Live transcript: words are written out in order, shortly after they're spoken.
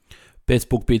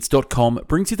bestbookbits.com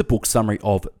brings you the book summary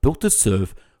of Built to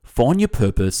Serve, Find Your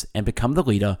Purpose and Become the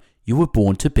Leader You Were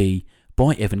Born to Be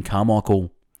by Evan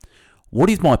Carmichael. What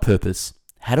is my purpose?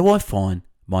 How do I find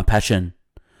my passion?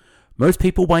 Most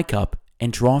people wake up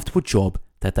and drive to a job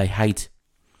that they hate.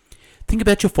 Think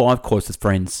about your 5 closest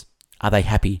friends. Are they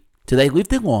happy? Do they live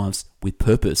their lives with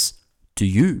purpose? Do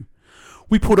you?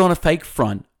 We put on a fake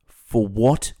front for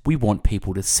what we want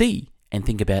people to see and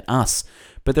think about us.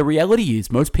 But the reality is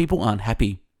most people aren't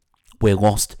happy. We're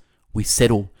lost. We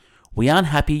settle. We aren't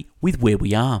happy with where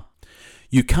we are.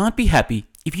 You can't be happy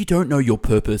if you don't know your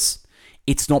purpose.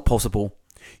 It's not possible.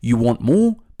 You want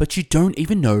more, but you don't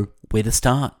even know where to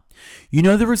start. You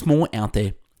know there is more out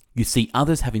there. You see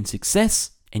others having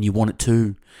success and you want it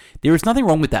too. There is nothing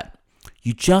wrong with that.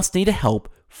 You just need help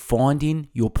finding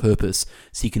your purpose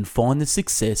so you can find the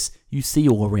success you see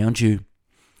all around you.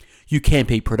 You can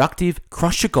be productive,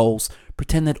 crush your goals,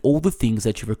 pretend that all the things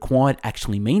that you've acquired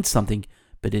actually mean something,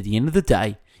 but at the end of the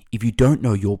day, if you don't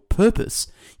know your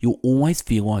purpose, you'll always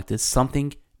feel like there's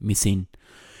something missing.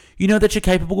 You know that you're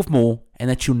capable of more and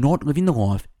that you're not living the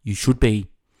life you should be.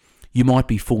 You might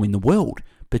be fooling the world,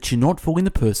 but you're not fooling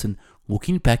the person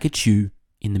looking back at you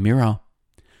in the mirror.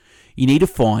 You need to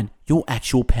find your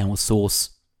actual power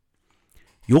source.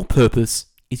 Your purpose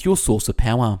is your source of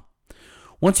power.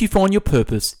 Once you find your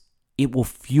purpose, it will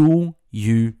fuel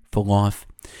you for life.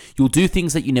 You'll do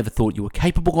things that you never thought you were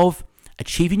capable of.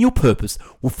 Achieving your purpose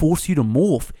will force you to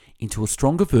morph into a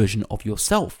stronger version of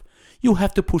yourself. You'll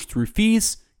have to push through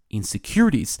fears,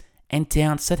 insecurities, and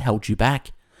doubts that held you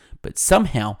back. But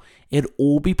somehow, it'll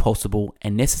all be possible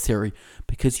and necessary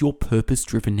because you're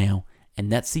purpose-driven now,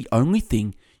 and that's the only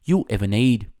thing you'll ever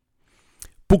need.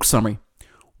 Book summary.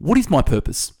 What is my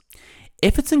purpose?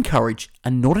 Efforts and courage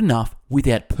are not enough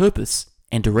without purpose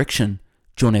and direction.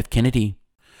 John F. Kennedy.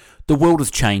 The world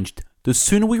has changed. The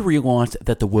sooner we realize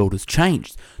that the world has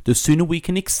changed, the sooner we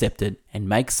can accept it and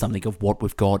make something of what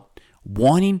we've got.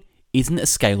 Whining isn't a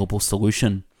scalable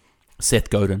solution. Seth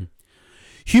Godin.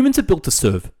 Humans are built to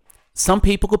serve. Some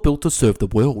people are built to serve the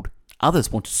world.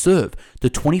 Others want to serve the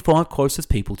 25 closest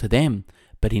people to them.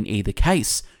 But in either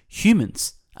case,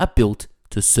 humans are built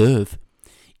to serve.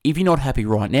 If you're not happy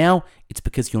right now, it's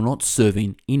because you're not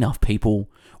serving enough people,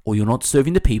 or you're not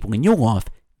serving the people in your life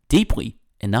deeply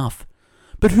enough.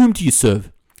 But whom do you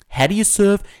serve? How do you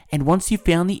serve? And once you've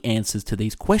found the answers to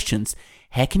these questions,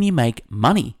 how can you make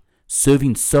money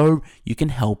serving so you can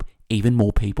help even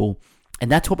more people?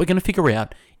 And that's what we're going to figure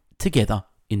out together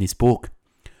in this book.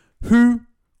 Who,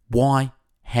 why,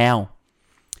 how?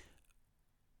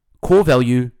 Core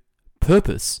value,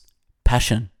 purpose,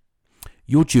 passion.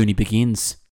 Your journey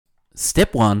begins.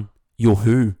 Step 1, your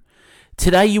who.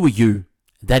 Today you are you.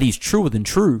 That is truer than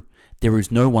true. There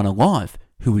is no one alive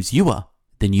who is youer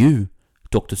than you.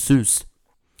 Dr. Seuss.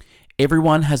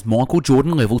 Everyone has Michael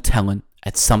Jordan level talent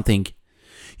at something.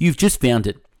 You've just found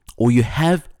it, or you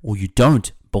have, or you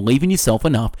don't believe in yourself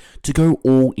enough to go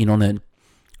all in on it.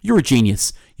 You're a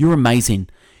genius. You're amazing.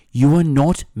 You are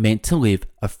not meant to live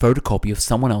a photocopy of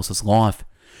someone else's life.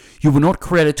 You were not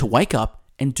created to wake up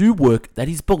and do work that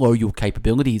is below your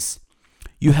capabilities.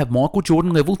 You have Michael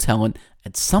Jordan level talent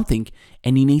at something,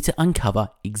 and you need to uncover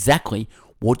exactly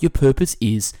what your purpose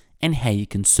is and how you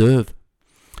can serve.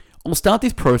 I'll start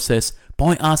this process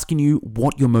by asking you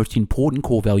what your most important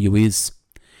core value is.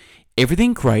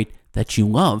 Everything great that you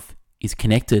love is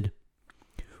connected.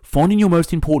 Finding your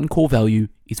most important core value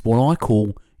is what I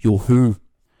call your who.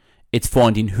 It's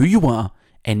finding who you are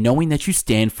and knowing that you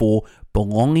stand for.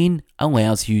 Belonging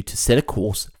allows you to set a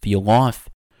course for your life.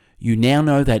 You now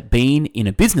know that being in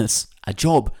a business, a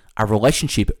job, a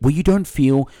relationship where you don't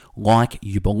feel like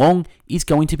you belong is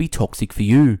going to be toxic for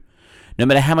you. No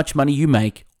matter how much money you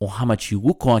make or how much you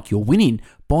look like you're winning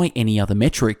by any other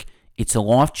metric, it's a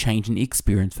life-changing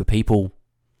experience for people.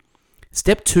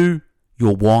 Step 2,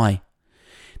 your why.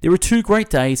 There are 2 great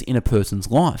days in a person's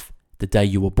life, the day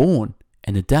you were born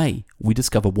and the day we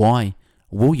discover why.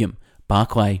 William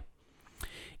Barclay.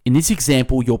 In this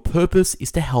example, your purpose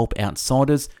is to help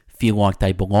outsiders feel like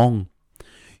they belong.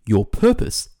 Your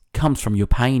purpose comes from your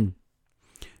pain.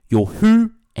 Your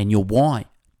who and your why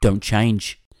don't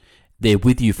change. They're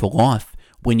with you for life.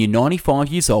 When you're 95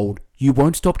 years old, you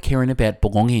won't stop caring about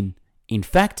belonging. In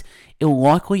fact, it'll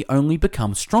likely only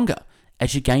become stronger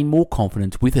as you gain more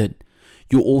confidence with it.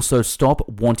 You'll also stop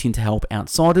wanting to help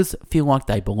outsiders feel like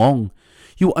they belong.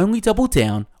 You'll only double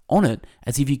down on it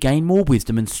as if you gain more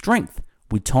wisdom and strength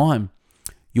with time.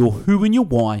 Your who and your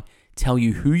why tell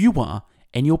you who you are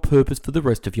and your purpose for the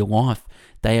rest of your life.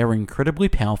 They are incredibly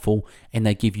powerful and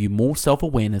they give you more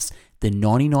self-awareness than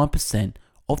 99%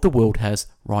 of the world has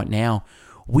right now.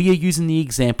 We are using the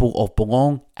example of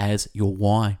belong as your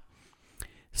why.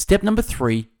 Step number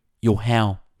 3, your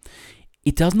how.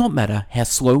 It does not matter how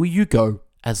slowly you go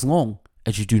as long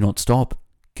as you do not stop.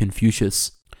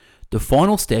 Confucius. The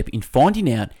final step in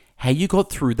finding out how you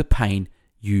got through the pain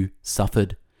you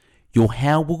suffered. Your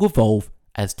how will evolve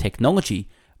as technology,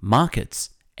 markets,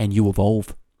 and you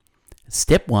evolve.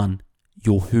 Step 1,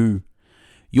 your who.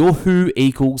 Your who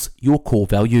equals your core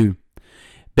value.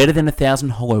 Better than 1,000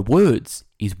 hollow words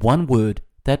is one word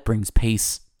that brings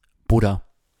peace. Buddha.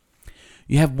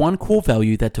 You have one core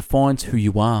value that defines who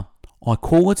you are. I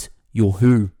call it your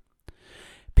who.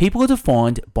 People are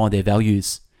defined by their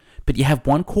values, but you have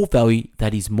one core value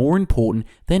that is more important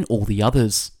than all the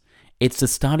others. It's the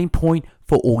starting point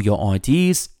for all your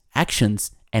ideas,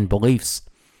 actions, and beliefs.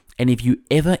 And if you're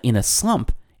ever in a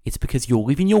slump, it's because you're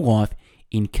living your life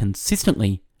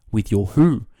inconsistently with your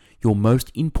who, your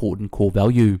most important core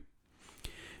value.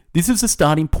 This is the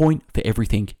starting point for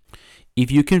everything.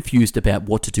 If you're confused about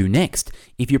what to do next,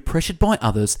 if you're pressured by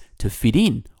others to fit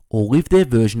in or live their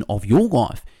version of your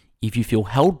life, if you feel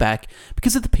held back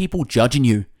because of the people judging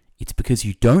you, it's because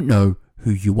you don't know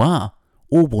who you are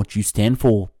or what you stand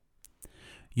for.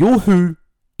 Your who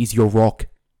is your rock.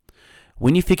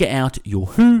 When you figure out your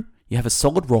who, you have a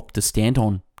solid rock to stand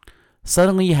on.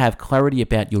 Suddenly you have clarity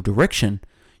about your direction.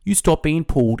 You stop being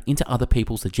pulled into other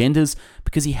people's agendas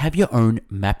because you have your own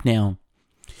map now.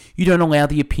 You don't allow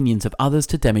the opinions of others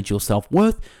to damage your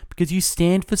self-worth because you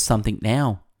stand for something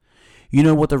now. You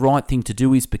know what the right thing to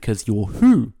do is because your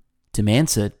who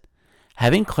demands it.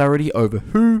 Having clarity over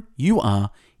who you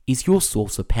are is your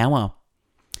source of power.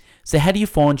 So how do you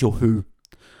find your who?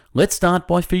 Let's start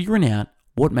by figuring out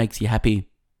what makes you happy.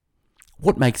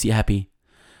 What makes you happy?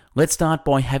 Let's start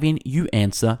by having you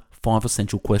answer 5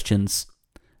 essential questions.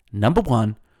 Number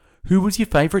 1, who was your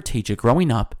favourite teacher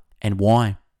growing up and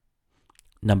why?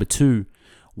 Number 2,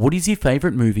 what is your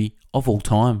favourite movie of all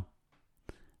time?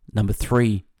 Number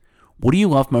 3, what do you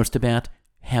love most about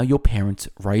how your parents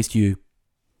raised you?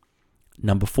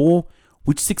 Number 4,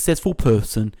 which successful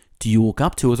person do you look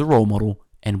up to as a role model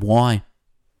and why?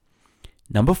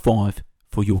 Number 5,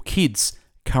 for your kids,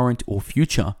 current or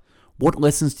future, what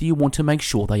lessons do you want to make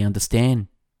sure they understand?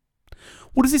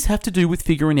 What does this have to do with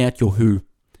figuring out your who?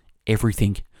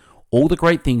 Everything. All the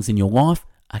great things in your life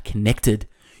are connected.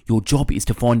 Your job is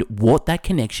to find what that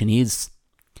connection is.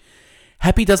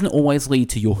 Happy doesn't always lead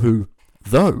to your who,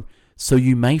 though, so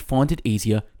you may find it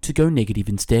easier to go negative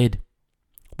instead.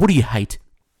 What do you hate?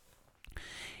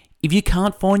 If you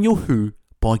can't find your who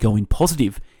by going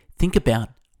positive, think about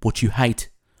what you hate.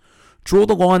 Draw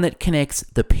the line that connects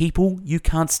the people you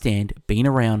can't stand being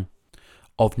around.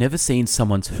 I've never seen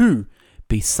someone's who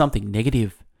be something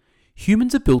negative.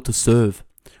 Humans are built to serve.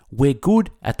 We're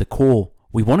good at the core.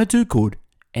 We want to do good,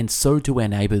 and so do our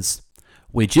neighbours.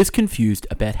 We're just confused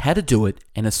about how to do it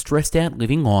and are stressed out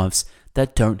living lives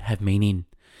that don't have meaning.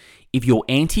 If your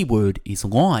anti-word is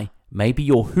lie, maybe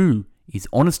your who is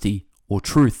honesty or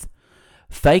truth.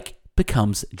 Fake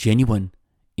becomes genuine.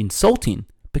 Insulting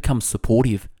becomes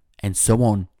supportive, and so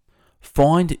on.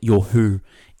 Find your who.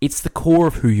 It's the core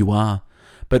of who you are.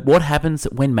 But what happens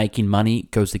when making money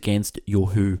goes against your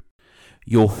who?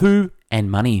 Your who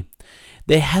and money.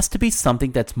 There has to be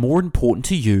something that's more important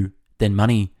to you than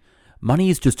money. Money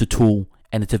is just a tool,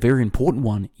 and it's a very important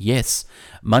one. Yes,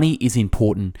 money is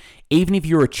important. Even if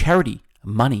you're a charity,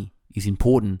 money is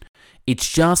important.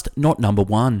 It's just not number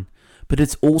 1, but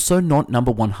it's also not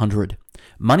number 100.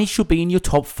 Money should be in your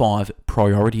top 5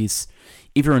 priorities.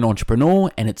 If you're an entrepreneur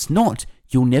and it's not,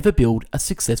 you'll never build a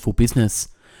successful business.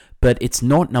 But it's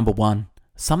not number 1.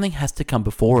 Something has to come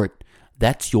before it.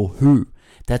 That's your who.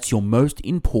 That's your most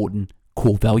important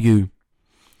core value.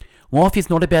 Life is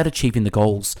not about achieving the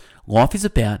goals. Life is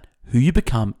about who you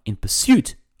become in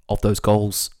pursuit of those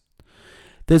goals.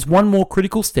 There's one more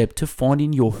critical step to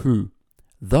finding your who,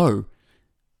 though,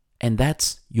 and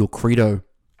that's your credo.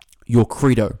 Your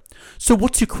credo. So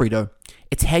what's your credo?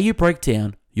 It's how you break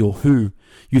down your who.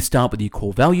 You start with your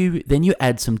core value, then you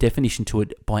add some definition to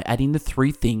it by adding the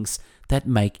 3 things that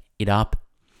make it up.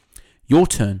 Your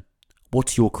turn.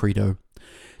 What's your credo?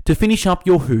 To finish up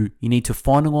your who, you need to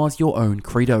finalize your own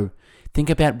credo. Think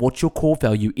about what your core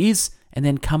value is and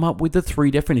then come up with the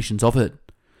 3 definitions of it.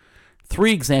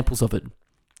 3 examples of it.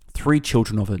 3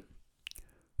 children of it.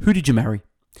 Who did you marry?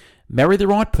 Marry the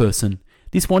right person.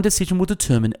 This one decision will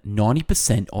determine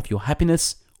 90% of your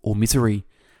happiness or misery.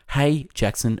 Hey,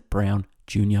 Jackson Brown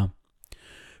Jr.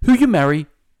 Who you marry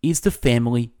is the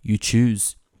family you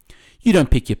choose. You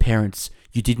don't pick your parents.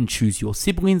 You didn't choose your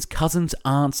siblings, cousins,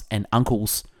 aunts, and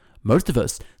uncles. Most of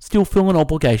us still feel an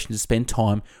obligation to spend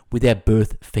time with our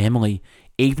birth family.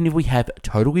 even if we have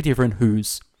totally different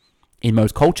who's. In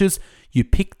most cultures, you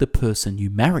pick the person you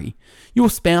marry. Your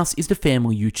spouse is the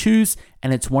family you choose,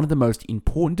 and it's one of the most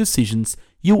important decisions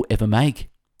you'll ever make.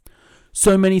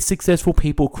 So many successful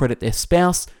people credit their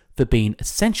spouse for being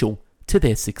essential to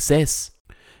their success.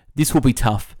 This will be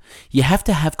tough. You have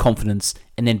to have confidence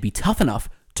and then be tough enough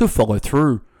to follow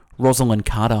through. Rosalind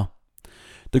Carter.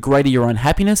 The greater your own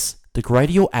happiness, the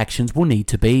greater your actions will need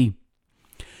to be.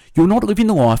 You're not living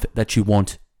the life that you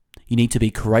want. You need to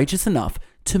be courageous enough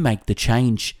to make the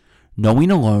change.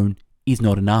 Knowing alone is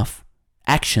not enough.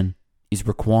 Action is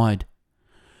required.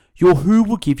 Your who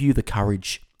will give you the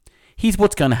courage. Here's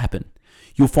what's going to happen.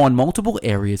 You'll find multiple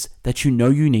areas that you know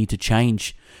you need to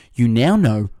change. You now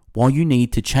know why you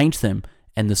need to change them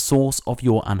and the source of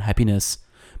your unhappiness.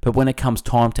 But when it comes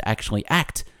time to actually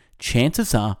act,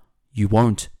 chances are you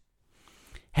won't.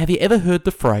 Have you ever heard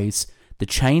the phrase, the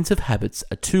chains of habits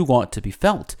are too light to be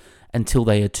felt until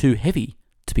they are too heavy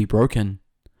to be broken?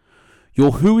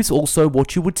 Your who is also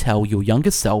what you would tell your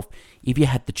younger self if you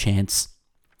had the chance.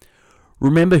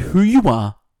 Remember who you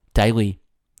are daily.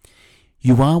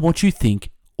 You are what you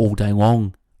think all day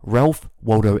long. Ralph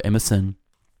Waldo Emerson.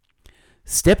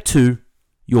 Step 2,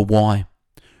 your why.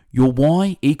 Your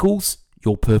why equals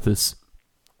your purpose.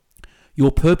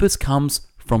 Your purpose comes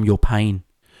from your pain.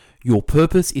 Your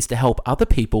purpose is to help other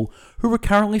people who are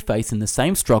currently facing the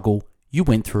same struggle you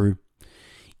went through.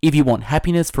 If you want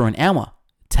happiness for an hour,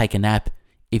 take a nap.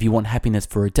 If you want happiness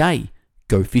for a day,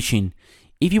 go fishing.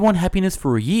 If you want happiness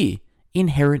for a year,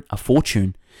 inherit a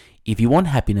fortune. If you want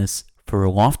happiness for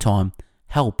a lifetime,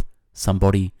 help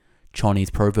somebody. Chinese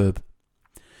proverb.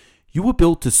 You were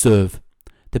built to serve.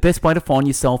 The best way to find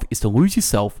yourself is to lose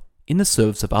yourself in the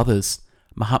service of others.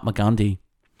 Mahatma Gandhi.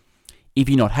 If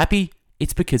you're not happy,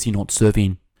 it's because you're not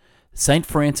serving. Saint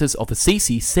Francis of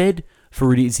Assisi said,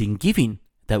 "For it is in giving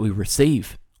that we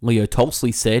receive." Leo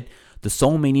Tolstoy said, "The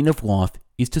sole meaning of life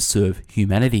is to serve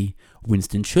humanity."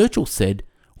 Winston Churchill said,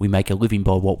 "We make a living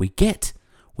by what we get.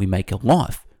 We make a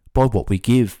life by what we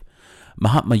give."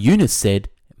 Mahatma Yunus said,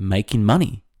 "Making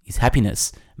money is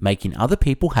happiness. Making other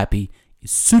people happy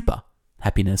is super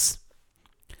happiness."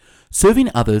 Serving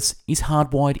others is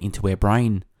hardwired into our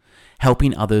brain.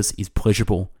 Helping others is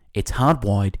pleasurable. It's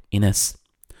hardwired in us.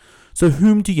 So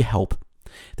whom do you help?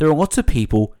 There are lots of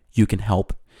people you can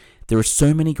help. There are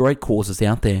so many great causes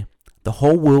out there. The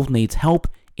whole world needs help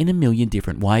in a million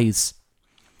different ways.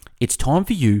 It's time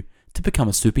for you to become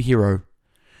a superhero.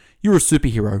 You're a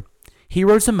superhero.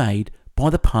 Heroes are made by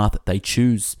the path they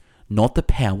choose, not the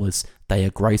powers they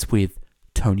are graced with.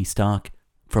 Tony Stark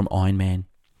from Iron Man.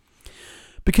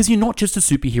 Because you're not just a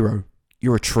superhero,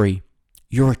 you're a tree.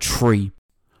 You're a tree.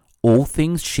 All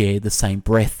things share the same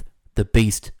breath. The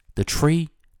beast, the tree,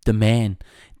 the man.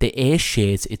 The air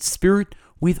shares its spirit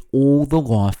with all the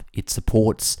life it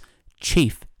supports.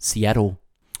 Chief Seattle.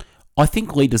 I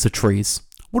think leaders are trees.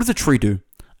 What does a tree do?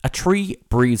 A tree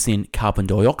breathes in carbon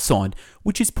dioxide,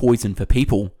 which is poison for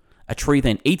people. A tree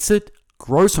then eats it,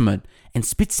 grows from it, and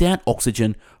spits out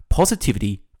oxygen,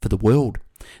 positivity for the world.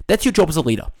 That's your job as a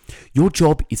leader. Your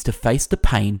job is to face the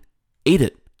pain, eat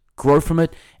it, grow from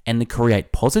it, and to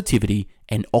create positivity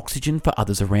and oxygen for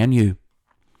others around you.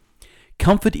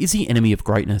 Comfort is the enemy of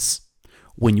greatness.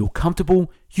 When you're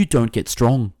comfortable, you don't get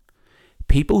strong.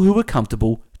 People who are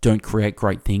comfortable don't create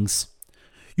great things.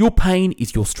 Your pain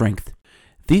is your strength.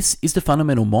 This is the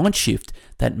fundamental mind shift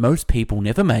that most people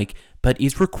never make but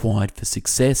is required for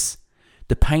success.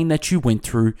 The pain that you went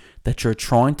through that you're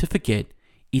trying to forget,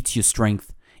 it's your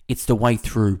strength. It's the way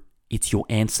through. It's your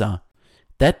answer.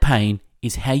 That pain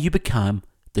is how you become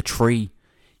the tree.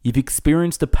 You've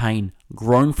experienced the pain,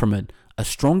 grown from it, are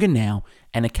stronger now,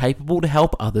 and are capable to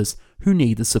help others who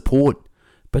need the support.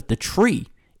 But the tree,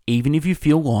 even if you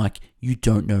feel like you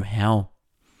don't know how.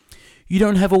 You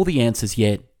don't have all the answers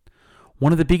yet.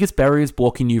 One of the biggest barriers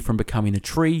blocking you from becoming a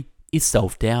tree is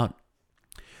self-doubt.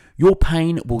 Your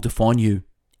pain will define you.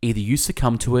 Either you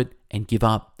succumb to it and give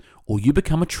up, or you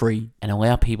become a tree and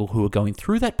allow people who are going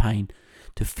through that pain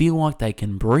to feel like they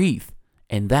can breathe,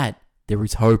 and that there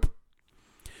is hope.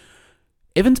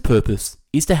 Evan's purpose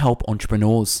is to help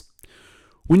entrepreneurs.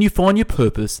 When you find your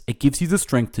purpose, it gives you the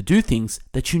strength to do things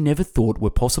that you never thought were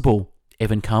possible.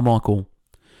 Evan Carmichael.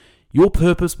 Your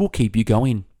purpose will keep you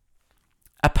going.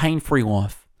 A pain-free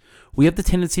life. We have the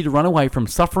tendency to run away from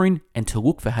suffering and to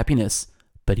look for happiness.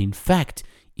 But in fact,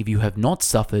 if you have not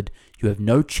suffered, you have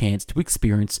no chance to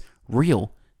experience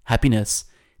real happiness.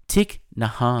 Thich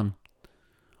Nhat Hanh.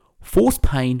 Force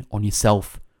pain on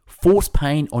yourself. Force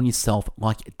pain on yourself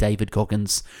like David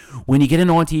Goggins. When you get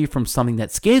an idea from something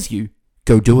that scares you,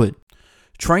 go do it.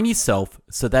 Train yourself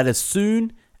so that as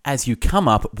soon As you come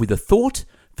up with a thought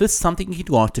for something you'd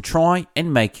like to try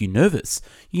and make you nervous,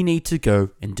 you need to go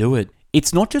and do it.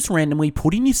 It's not just randomly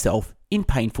putting yourself in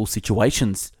painful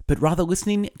situations, but rather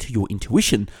listening to your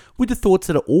intuition with the thoughts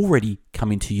that are already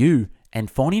coming to you and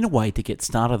finding a way to get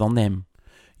started on them.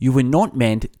 You were not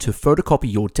meant to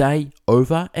photocopy your day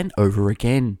over and over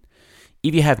again.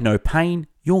 If you have no pain,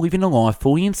 you're living a life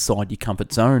fully inside your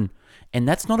comfort zone, and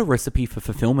that's not a recipe for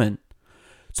fulfillment.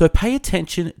 So pay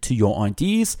attention to your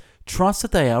ideas, trust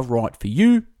that they are right for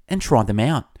you, and try them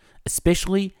out,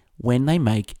 especially when they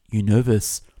make you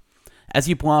nervous. As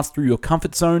you blast through your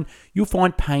comfort zone, you'll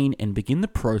find pain and begin the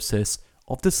process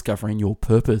of discovering your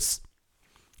purpose.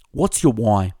 What's your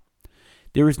why?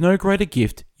 There is no greater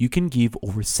gift you can give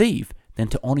or receive than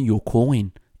to honor your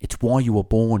calling. It's why you were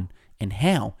born and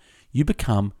how you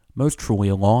become most truly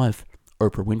alive.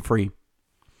 Oprah Winfrey.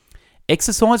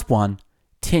 Exercise 1,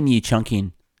 10-year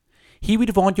chunking. Here we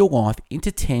divide your life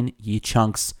into 10-year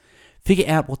chunks. Figure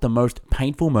out what the most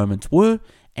painful moments were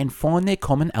and find their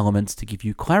common elements to give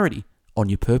you clarity on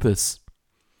your purpose.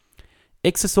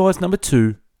 Exercise number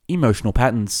 2, emotional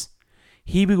patterns.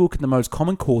 Here we look at the most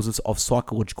common causes of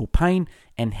psychological pain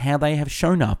and how they have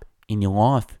shown up in your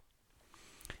life.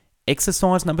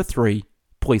 Exercise number 3,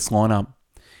 police lineup.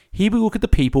 Here we look at the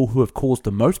people who have caused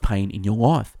the most pain in your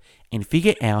life and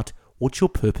figure out what your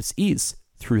purpose is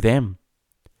through them.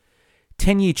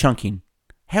 10-year chunking.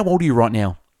 How old are you right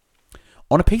now?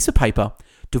 On a piece of paper,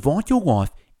 divide your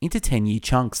life into 10-year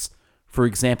chunks. For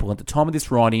example, at the time of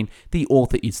this writing, the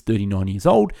author is 39 years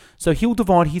old, so he'll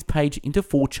divide his page into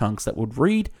 4 chunks that would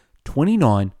read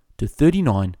 29 to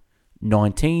 39,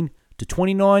 19 to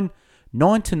 29,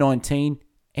 9 to 19,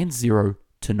 and 0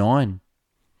 to 9.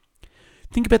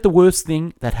 Think about the worst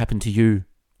thing that happened to you.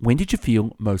 When did you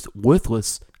feel most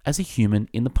worthless as a human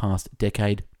in the past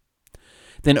decade?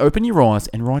 Then open your eyes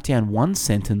and write down 1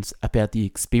 sentence about the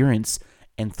experience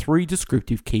and 3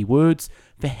 descriptive keywords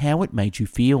for how it made you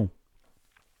feel.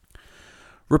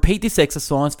 Repeat this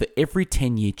exercise for every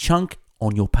 10-year chunk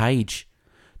on your page.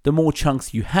 The more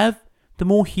chunks you have, the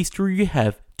more history you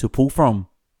have to pull from.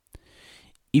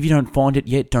 If you don't find it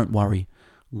yet, don't worry.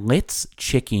 Let's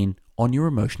check in on your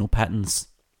emotional patterns.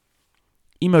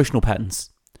 Emotional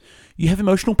patterns. You have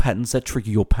emotional patterns that trigger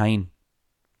your pain.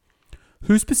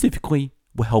 Who specifically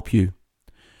will help you?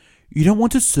 You don't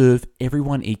want to serve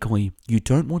everyone equally. You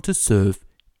don't want to serve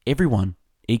everyone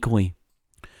equally.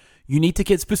 You need to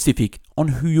get specific on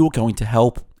who you're going to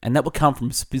help, and that will come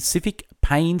from specific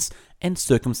pains and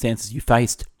circumstances you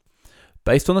faced.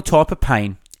 Based on the type of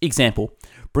pain, example,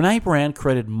 Brené Brown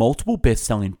created multiple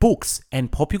best-selling books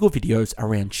and popular videos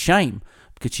around shame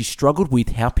because she struggled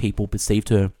with how people perceived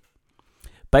her.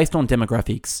 Based on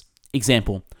demographics,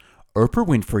 example, Oprah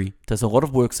Winfrey does a lot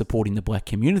of work supporting the black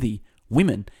community,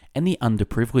 women, and the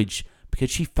underprivileged because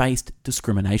she faced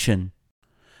discrimination.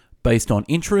 Based on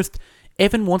interest,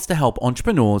 Evan wants to help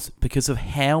entrepreneurs because of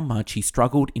how much he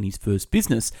struggled in his first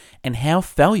business and how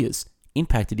failures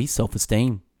impacted his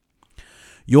self-esteem.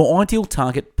 Your ideal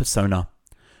target persona.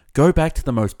 Go back to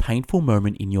the most painful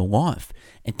moment in your life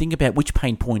and think about which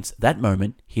pain points that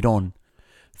moment hit on.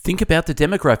 Think about the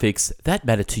demographics that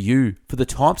matter to you for the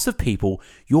types of people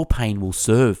your pain will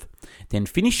serve. Then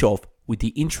finish off with the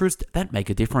interests that make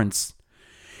a difference.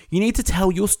 You need to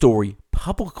tell your story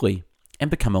publicly and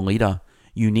become a leader.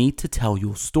 You need to tell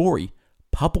your story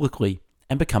publicly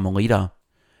and become a leader.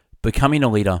 Becoming a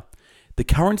leader. The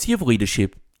currency of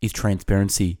leadership is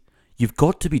transparency. You've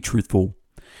got to be truthful.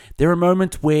 There are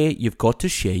moments where you've got to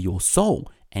share your soul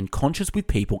and conscience with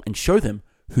people and show them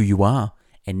who you are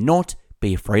and not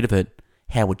be afraid of it.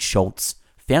 Howard Schultz,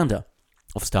 founder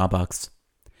of Starbucks.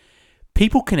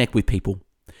 People connect with people.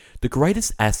 The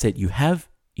greatest asset you have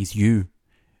is you.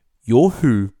 Your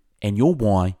who and your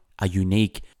why are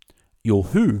unique. Your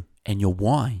who and your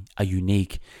why are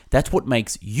unique. That's what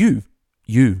makes you,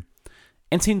 you.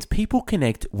 And since people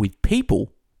connect with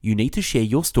people, you need to share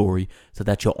your story so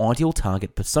that your ideal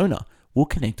target persona will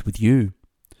connect with you.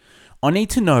 I need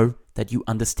to know that you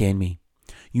understand me.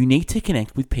 You need to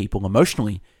connect with people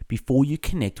emotionally before you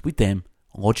connect with them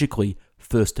logically.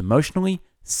 First emotionally,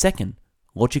 second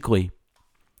logically.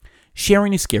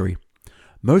 Sharing is scary.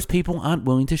 Most people aren't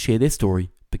willing to share their story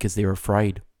because they're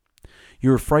afraid.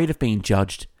 You're afraid of being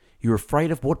judged. You're afraid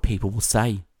of what people will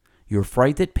say. You're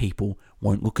afraid that people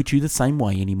won't look at you the same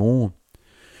way anymore.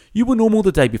 You were normal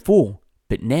the day before,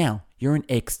 but now you're an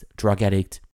ex-drug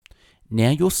addict. Now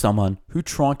you're someone who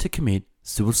tried to commit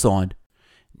suicide.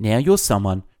 Now you're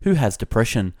someone who has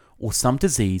depression or some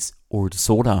disease or a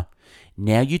disorder.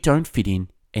 Now you don't fit in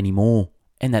anymore,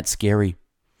 and that's scary.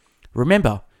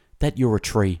 Remember that you're a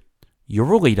tree.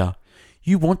 You're a leader.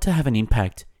 You want to have an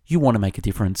impact. You want to make a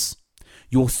difference.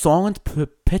 Your silence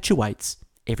perpetuates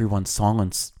everyone's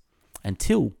silence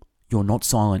until you're not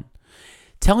silent.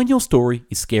 Telling your story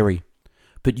is scary,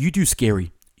 but you do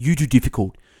scary. You do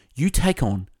difficult. You take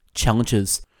on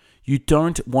challenges. You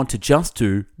don't want to just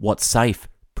do what's safe,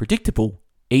 predictable,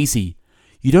 easy.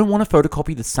 You don't want to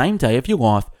photocopy the same day of your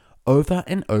life over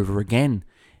and over again.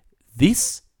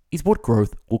 This is what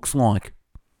growth looks like.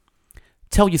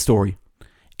 Tell your story.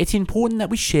 It's important that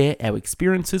we share our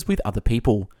experiences with other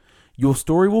people. Your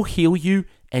story will heal you,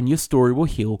 and your story will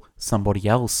heal somebody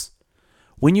else.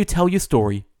 When you tell your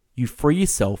story, you free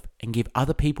yourself and give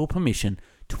other people permission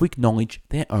to acknowledge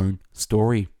their own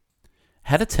story.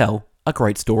 How to tell a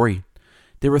great story.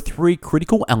 There are 3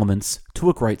 critical elements to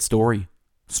a great story: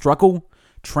 struggle,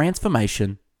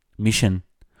 transformation, mission.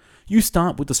 You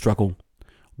start with the struggle.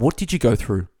 What did you go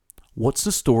through? What's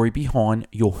the story behind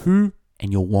your who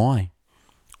and your why?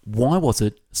 Why was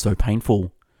it so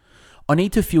painful? I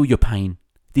need to feel your pain.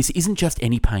 This isn't just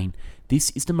any pain. This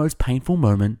is the most painful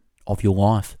moment of your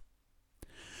life.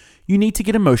 You need to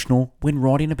get emotional when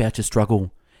writing about your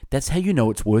struggle. That's how you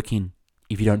know it's working.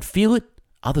 If you don't feel it,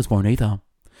 others won't either.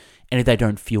 And if they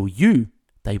don't feel you,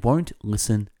 they won't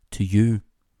listen to you.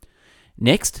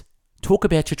 Next, talk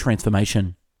about your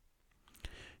transformation.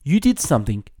 You did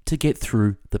something to get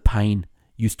through the pain.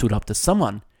 You stood up to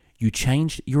someone. You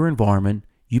changed your environment.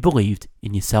 You believed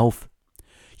in yourself.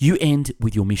 You end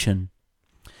with your mission.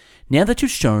 Now that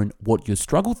you've shown what you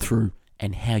struggled through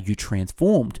and how you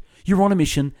transformed, you're on a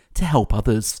mission to help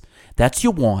others. That's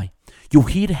your why. You're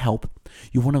here to help.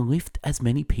 You want to lift as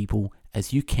many people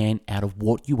as you can out of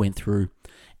what you went through.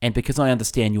 And because I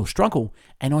understand your struggle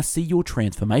and I see your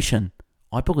transformation,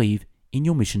 I believe in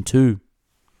your mission too.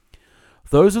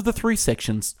 Those are the 3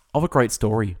 sections of a great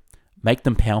story. Make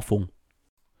them powerful.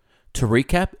 To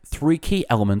recap, 3 key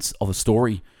elements of a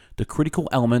story. The critical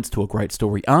elements to a great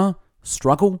story are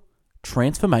struggle,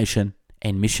 transformation,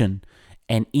 and mission.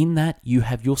 And in that, you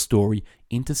have your story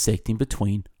intersecting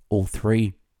between all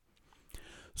 3.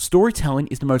 Storytelling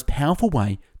is the most powerful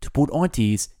way to put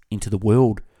ideas into the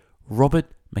world.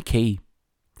 Robert McKee.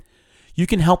 You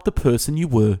can help the person you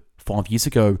were 5 years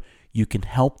ago. You can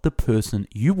help the person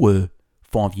you were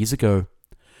 5 years ago.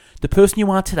 The person you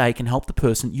are today can help the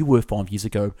person you were 5 years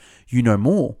ago. You know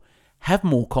more, have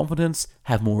more confidence,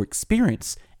 have more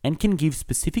experience, and can give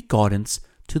specific guidance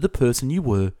to the person you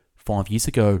were 5 years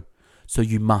ago. So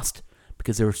you must,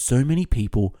 because there are so many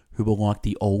people who are like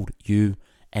the old you,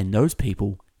 and those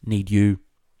people need you.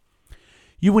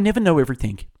 You will never know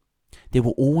everything. There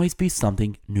will always be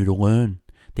something new to learn.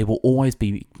 There will always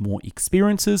be more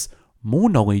experiences, more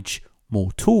knowledge,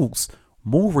 more tools,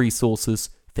 more resources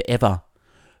forever.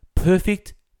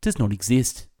 Perfect does not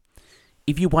exist.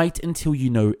 If you wait until you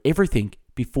know everything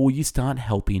before you start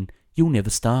helping, you'll never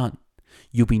start.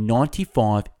 You'll be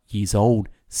 95 years old,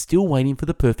 still waiting for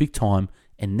the perfect time,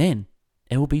 and then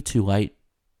it will be too late.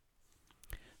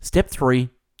 Step 3,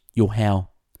 your how.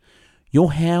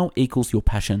 Your how equals your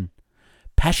passion.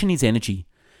 Passion is energy.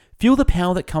 Feel the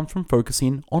power that comes from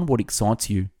focusing on what excites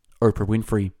you. Oprah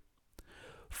Winfrey.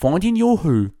 Finding your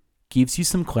who gives you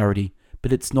some clarity,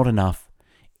 but it's not enough.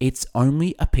 It's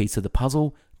only a piece of the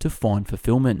puzzle to find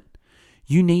fulfillment.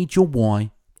 You need your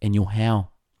why and your how.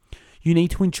 You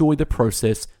need to enjoy the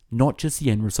process, not just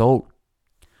the end result.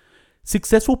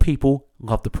 Successful people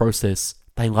love the process.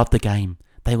 They love the game.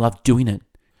 They love doing it.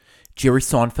 Jerry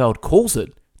Seinfeld calls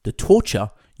it the torture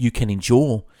you can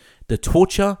endure. The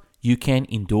torture you can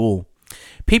endure.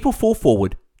 People fall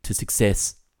forward to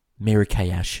success. Mary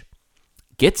Kay Ash.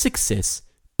 Get success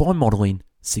by modeling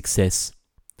success.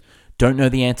 Don't know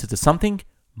the answer to something?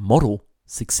 Model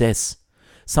success.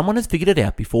 Someone has figured it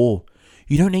out before.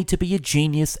 You don't need to be a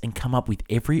genius and come up with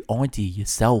every idea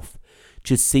yourself.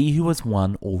 Just see who has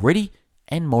won already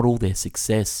and model their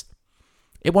success.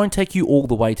 It won't take you all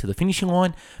the way to the finishing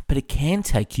line, but it can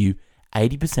take you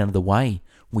 80% of the way,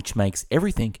 which makes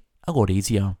everything a lot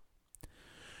easier.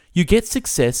 You get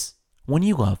success when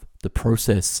you love the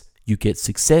process. You get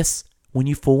success when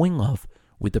you fall in love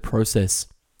with the process.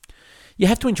 You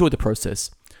have to enjoy the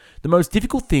process. The most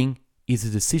difficult thing is the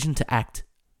decision to act.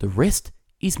 The rest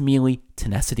is merely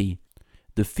tenacity.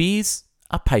 The fears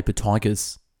are paper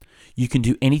tigers. You can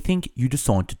do anything you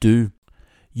decide to do.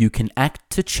 You can act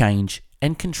to change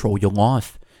and control your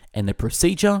life. And the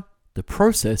procedure, the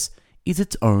process, is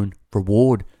its own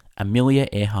reward. Amelia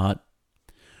Earhart.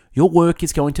 Your work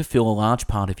is going to fill a large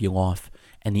part of your life,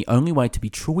 and the only way to be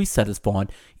truly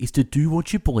satisfied is to do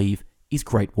what you believe is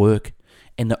great work.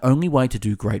 And the only way to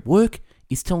do great work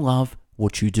is to love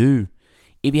what you do.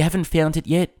 If you haven't found it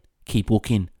yet, keep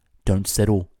looking. Don't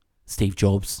settle. Steve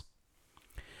Jobs.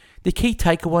 The key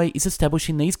takeaway is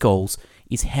establishing these goals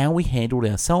is how we handled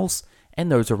ourselves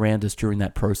and those around us during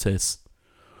that process.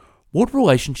 What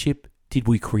relationship did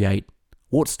we create?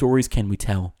 What stories can we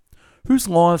tell? Whose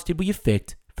lives did we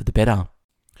affect for the better?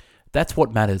 That's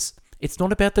what matters. It's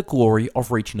not about the glory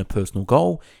of reaching a personal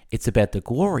goal. It's about the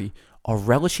glory of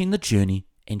relishing the journey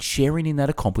and sharing in that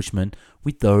accomplishment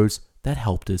with those that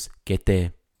helped us get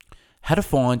there. How to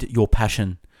find your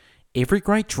passion. Every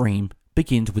great dream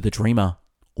begins with a dreamer.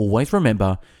 Always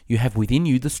remember, you have within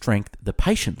you the strength, the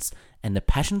patience, and the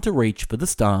passion to reach for the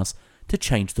stars to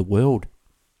change the world.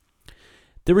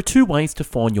 There are two ways to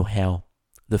find your how.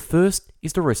 The first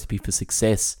is the recipe for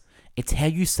success. It's how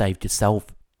you saved yourself.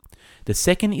 The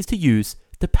second is to use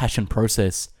the passion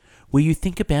process, where you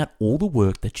think about all the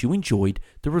work that you enjoyed,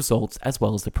 the results as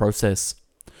well as the process.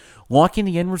 Liking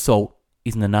the end result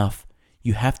isn't enough.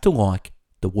 You have to like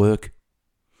the work.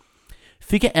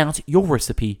 Figure out your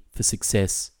recipe for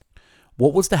success.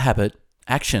 What was the habit,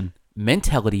 action,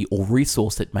 mentality, or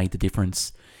resource that made the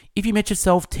difference? If you met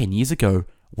yourself 10 years ago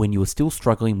when you were still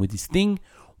struggling with this thing,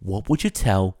 what would you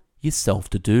tell yourself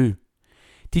to do?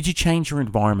 Did you change your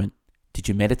environment? Did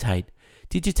you meditate?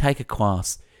 Did you take a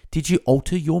class? Did you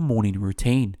alter your morning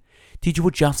routine? Did you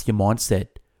adjust your mindset?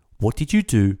 What did you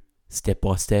do step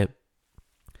by step?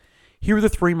 Here are the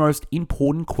 3 most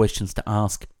important questions to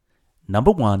ask.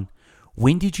 Number 1,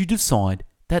 when did you decide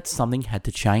that something had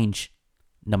to change?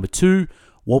 Number 2,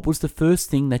 what was the first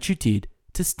thing that you did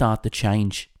to start the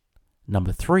change?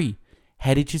 Number 3,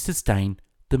 how did you sustain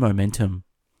the momentum?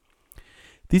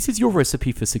 This is your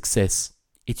recipe for success.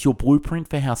 It's your blueprint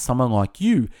for how someone like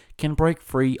you can break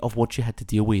free of what you had to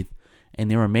deal with. And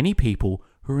there are many people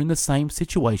who are in the same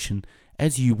situation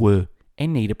as you were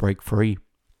and need to break free.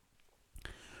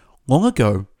 Long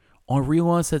ago, I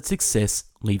realized that success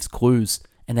leaves clues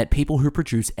and that people who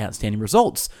produce outstanding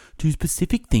results do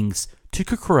specific things to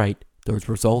create those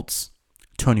results.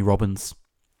 Tony Robbins.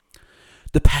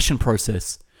 The passion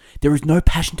process. There is no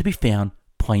passion to be found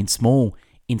playing small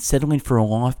in settling for a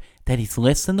life that is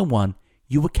less than the one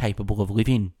you were capable of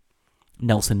living.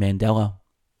 Nelson Mandela.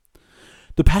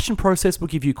 The passion process will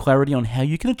give you clarity on how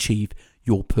you can achieve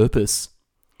your purpose.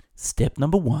 Step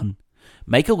number 1,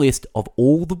 make a list of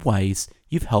all the ways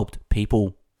you've helped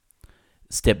people.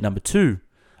 Step number 2,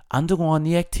 underline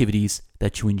the activities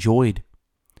that you enjoyed.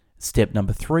 Step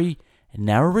number 3,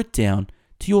 narrow it down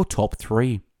to your top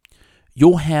 3.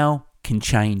 Your how can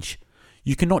change.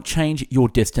 You cannot change your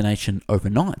destination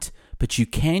overnight, but you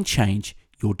can change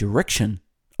your direction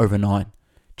overnight.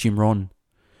 Jim Rohn.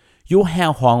 Your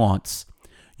how highlights.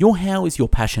 Your how is your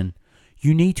passion.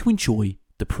 You need to enjoy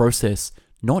the process,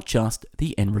 not just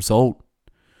the end result.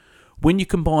 When you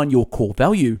combine your core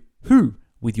value, who,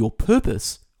 with your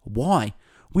purpose, why,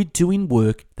 with doing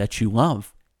work that you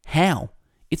love, how,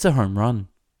 it's a home run.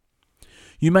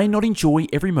 You may not enjoy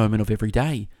every moment of every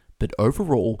day, but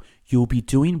overall, you'll be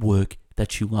doing work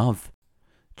that you love.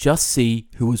 Just see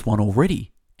who has won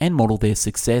already and model their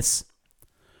success.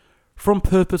 From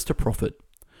purpose to profit.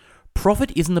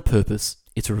 Profit isn't the purpose,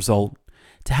 it's a result.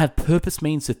 To have purpose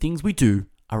means the things we do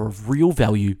are of real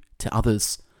value to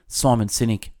others. Simon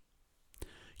Sinek.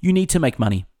 You need to make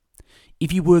money.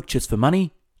 If you work just for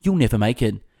money, you'll never make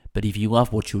it. But if you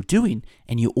love what you're doing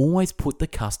and you always put the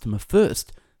customer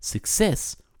first,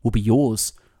 success will be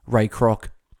yours. Ray Kroc,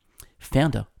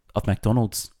 founder of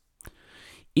McDonald's.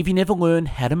 If you never learn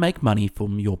how to make money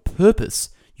from your purpose,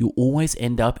 you'll always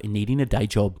end up in needing a day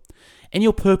job, and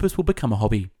your purpose will become a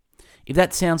hobby. If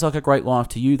that sounds like a great life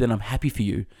to you, then I'm happy for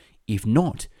you. If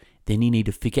not, then you need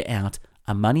to figure out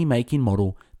a money-making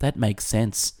model that makes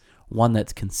sense. One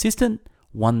that's consistent,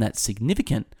 one that's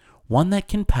significant, one that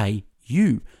can pay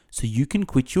you so you can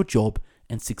quit your job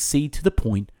and succeed to the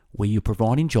point where you're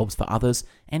providing jobs for others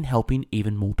and helping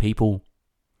even more people.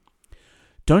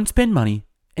 Don't spend money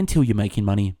until you're making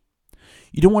money.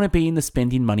 You don't want to be in the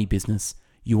spending money business.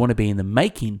 You want to be in the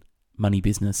making money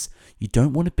business. You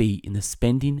don't want to be in the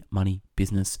spending money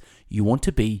business. You want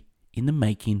to be in the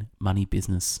making money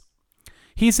business.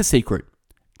 Here's the secret.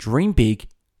 Dream big,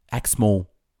 act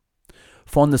small.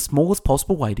 Find the smallest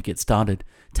possible way to get started.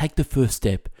 Take the first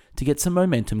step to get some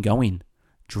momentum going.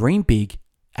 Dream big,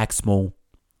 act small.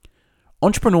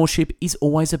 Entrepreneurship is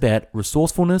always about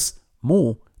resourcefulness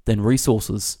more than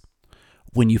resources.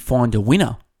 When you find a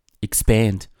winner,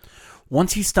 expand.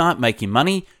 Once you start making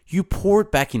money, you pour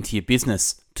it back into your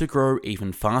business to grow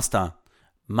even faster.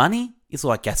 Money is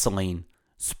like gasoline.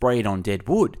 Spray it on dead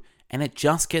wood and it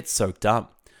just gets soaked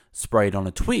up. Spray it on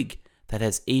a twig that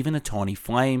has even a tiny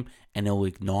flame and it'll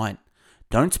ignite.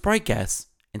 Don't spray gas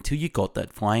until you got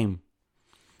that flame.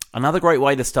 Another great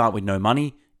way to start with no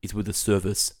money is with a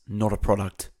service, not a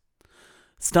product.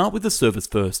 Start with the service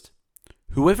first.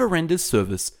 Whoever renders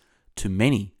service to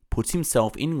many puts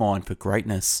himself in line for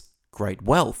greatness, great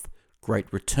wealth, great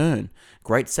return,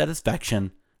 great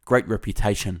satisfaction, great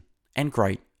reputation, and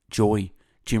great joy.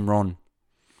 Jim Rohn.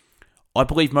 I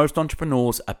believe most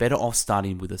entrepreneurs are better off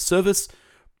starting with a service.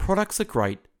 Products are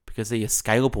great because they are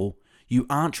scalable. You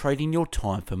aren't trading your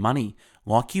time for money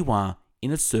like you are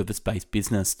in a service-based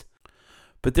business.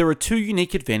 But there are two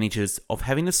unique advantages of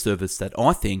having a service that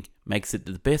I think makes it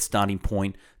the best starting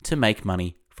point to make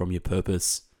money from your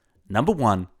purpose. Number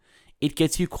one, it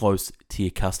gets you close to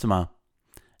your customer.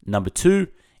 Number two,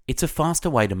 it's a faster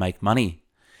way to make money.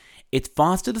 It's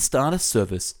faster to start a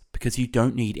service because you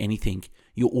don't need anything.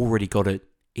 You already got it.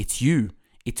 It's you.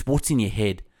 It's what's in your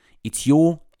head. It's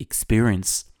your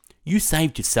experience. You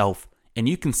saved yourself and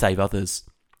you can save others.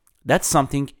 That's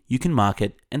something you can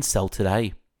market and sell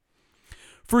today.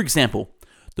 For example,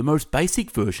 the most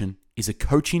basic version is a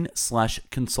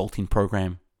coaching/consulting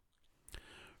program.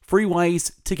 3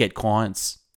 ways to get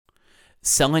clients.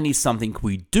 Selling is something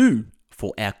we do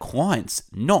for our clients,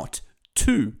 not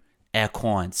to our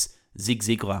clients. Zig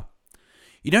Ziglar.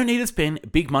 You don't need to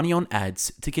spend big money on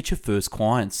ads to get your first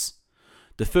clients.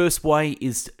 The first way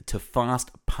is to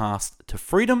fast path to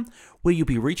freedom, where you'll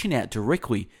be reaching out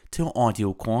directly to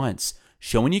ideal clients,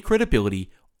 showing your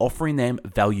credibility, offering them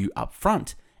value up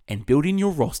front, and building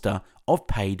your roster of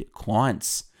paid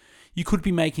clients. You could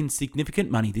be making significant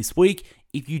money this week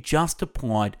if you just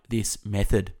applied this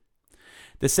method.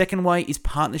 The second way is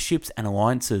partnerships and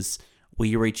alliances, where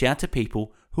you reach out to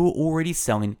people who are already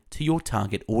selling to your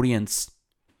target audience.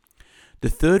 The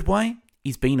third way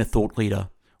is being a thought leader,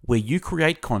 where you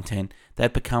create content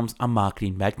that becomes a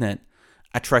marketing magnet,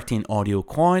 attracting ideal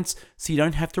clients so you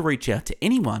don't have to reach out to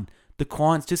anyone. The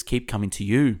clients just keep coming to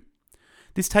you.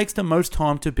 This takes the most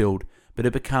time to build, but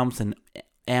it becomes an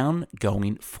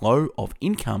ongoing flow of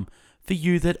income for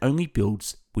you that only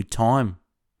builds with time.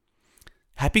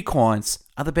 Happy clients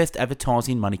are the best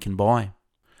advertising money can buy.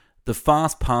 The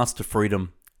fast path to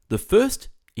freedom. The first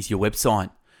is your website.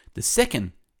 The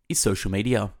second is social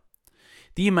media.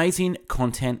 The amazing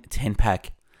content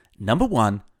 10-pack. Number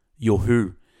 1, your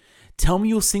who. Tell me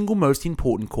your single most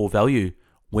important core value,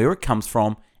 where it comes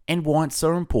from, and why it's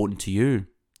so important to you.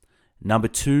 Number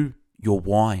 2, your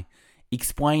why.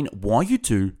 Explain why you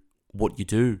do what you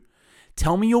do.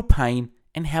 Tell me your pain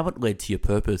and how it led to your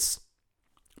purpose.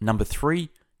 Number 3,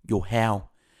 your how.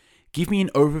 Give me an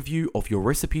overview of your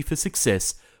recipe for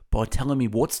success by telling me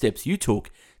what steps you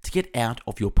took to get out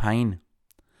of your pain.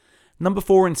 Number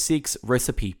 4 and 6,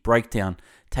 recipe breakdown.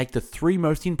 Take the 3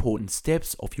 most important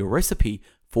steps of your recipe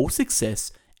for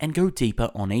success and go deeper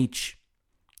on each.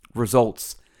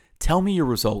 Results. Tell me your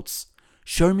results.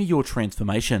 Show me your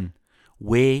transformation.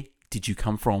 Where did you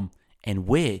come from and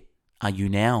where are you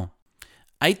now?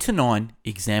 8 to 9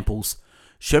 examples.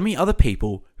 Show me other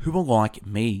people who are like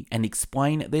me and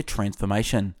explain their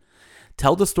transformation.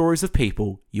 Tell the stories of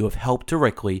people you have helped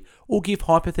directly or give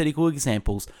hypothetical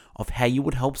examples of how you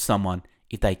would help someone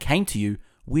if they came to you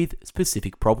with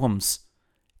specific problems.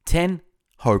 10.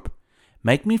 Hope.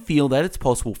 Make me feel that it's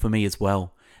possible for me as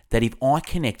well, that if I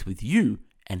connect with you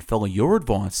and follow your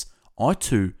advice, I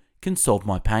too can solve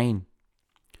my pain.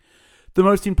 The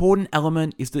most important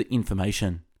element is the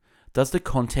information. Does the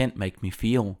content make me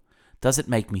feel? Does it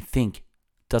make me think?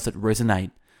 Does it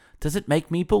resonate? Does it make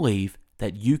me believe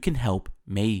that you can help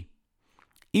me?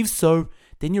 If so,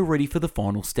 then you're ready for the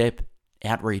final step,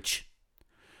 outreach.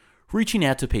 Reaching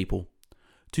out to people.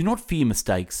 Do not fear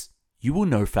mistakes. You will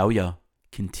know failure.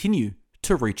 Continue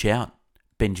to reach out.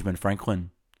 Benjamin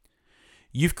Franklin.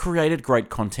 You've created great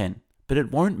content, but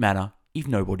it won't matter if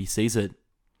nobody sees it.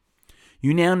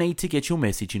 You now need to get your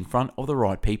message in front of the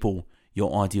right people.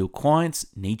 Your ideal clients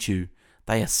need you.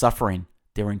 They are suffering,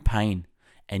 they're in pain,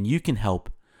 and you can help.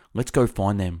 Let's go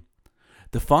find them.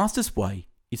 The fastest way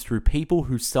is through people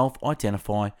who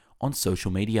self-identify on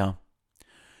social media.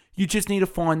 You just need to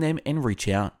find them and reach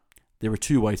out. There are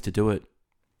 2 ways to do it.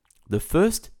 The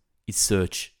first is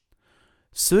search.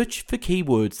 Search for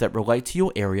keywords that relate to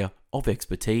your area of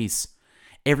expertise.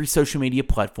 Every social media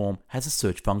platform has a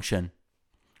search function.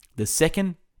 The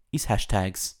second is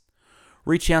hashtags.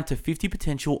 Reach out to 50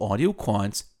 potential ideal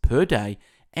clients per day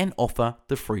and offer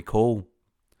the free call.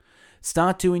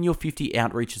 Start doing your 50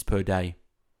 outreaches per day.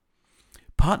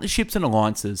 Partnerships and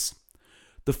alliances.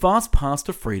 The fast path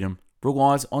to freedom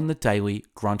relies on the daily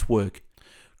grunt work.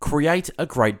 Create a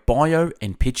great bio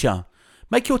and picture.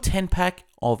 Make your 10-pack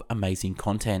of amazing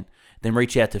content. Then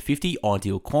reach out to 50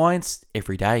 ideal clients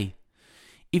every day.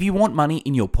 If you want money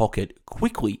in your pocket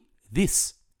quickly,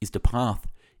 this is the path.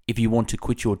 If you want to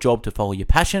quit your job to follow your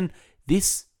passion,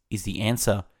 this is the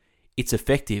answer. It's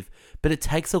effective, but it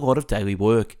takes a lot of daily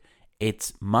work.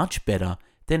 It's much better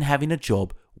than having a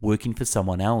job working for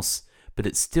someone else, but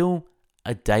it's still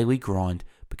a daily grind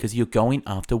because you're going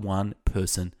after one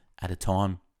person at a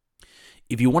time.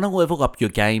 If you want to level up your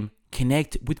game,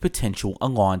 connect with potential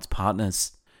alliance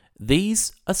partners.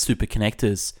 These are super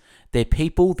connectors. They're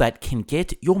people that can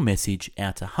get your message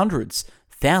out to hundreds,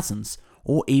 thousands,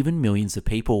 or even millions of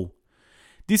people.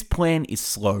 This plan is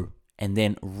slow and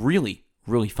then really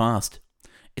fast.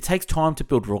 It takes time to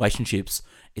build relationships.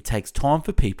 It takes time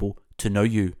for people to know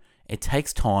you. It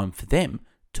takes time for them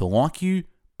to like you,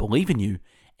 believe in you,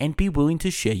 and be willing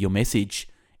to share your message.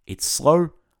 It's slow,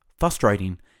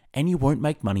 frustrating, and you won't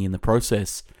make money in the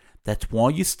process. That's why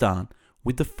you start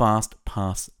with the fast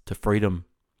path to freedom.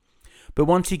 But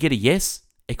once you get a yes,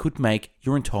 it could make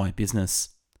your entire business.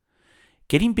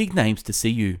 Getting big names to see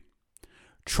you.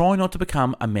 Try not to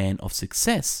become a man of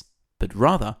success, but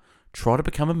rather try to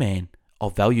become a man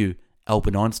of value.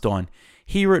 Albert Einstein.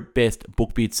 Here at Best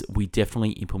Book Bits, we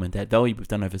definitely implement that value. We've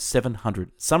done over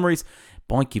 700 summaries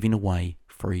by giving away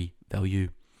free value.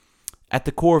 At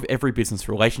the core of every business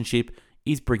relationship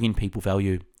is bringing people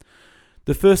value.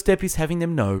 The first step is having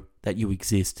them know that you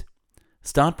exist.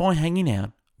 Start by hanging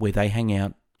out where they hang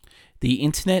out. The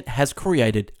internet has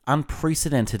created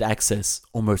unprecedented access.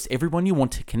 Almost everyone you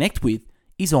want to connect with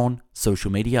is on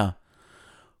social media.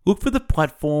 Look for the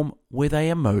platform where they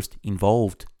are most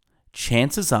involved.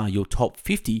 Chances are your top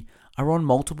 50 are on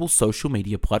multiple social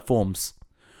media platforms.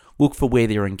 Look for where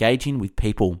they're engaging with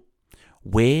people.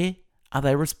 Where are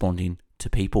they responding to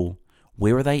people?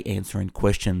 Where are they answering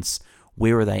questions?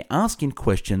 Where are they asking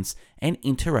questions and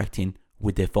interacting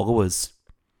with their followers?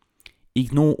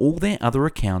 Ignore all their other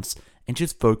accounts and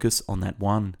just focus on that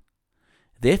one.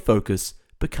 Their focus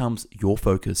becomes your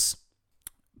focus.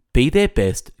 Be their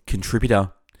best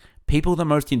contributor. People are the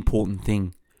most important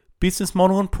thing. Business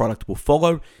model and product will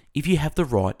follow if you have the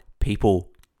right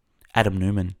people. Adam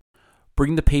Newman.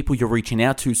 Bring the people you're reaching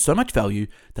out to so much value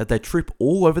that they trip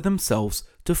all over themselves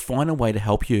to find a way to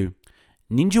help you.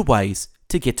 Ninja ways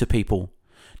to get to people.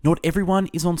 Not everyone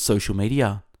is on social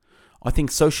media. I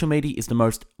think social media is the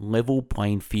most level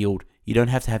playing field. You don't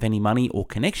have to have any money or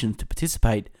connections to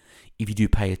participate. If you do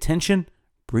pay attention,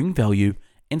 bring value,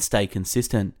 and stay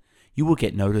consistent, you will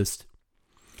get noticed.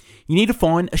 You need to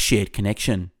find a shared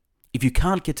connection. If you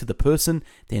can't get to the person,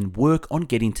 then work on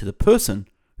getting to the person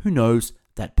who knows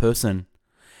that person.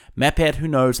 Map out who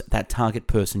knows that target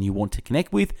person you want to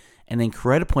connect with, and then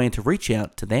create a plan to reach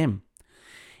out to them.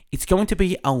 It's going to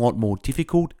be a lot more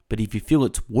difficult, but if you feel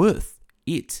it's worth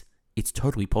it, it's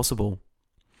totally possible.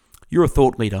 You're a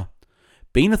thought leader.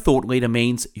 Being a thought leader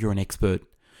means you're an expert.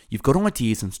 You've got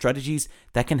ideas and strategies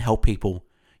that can help people.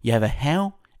 You have a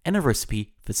how and a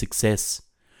recipe for success.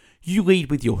 You lead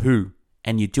with your who,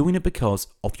 and you're doing it because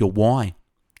of your why.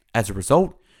 As a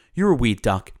result, you're a weird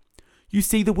duck. You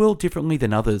see the world differently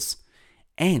than others.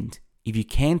 And if you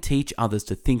can teach others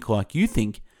to think like you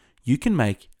think, you can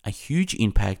make a huge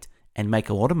impact and make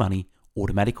a lot of money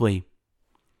automatically.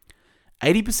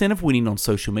 80% of winning on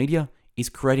social media is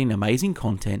creating amazing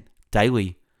content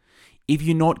daily. If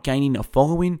you're not gaining a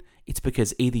following, it's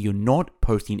because either you're not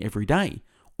posting every day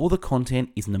or the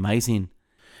content isn't amazing.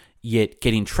 Yet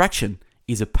getting traction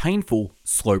is a painful,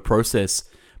 slow process,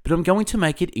 but I'm going to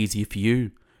make it easier for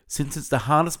you. Since it's the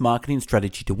hardest marketing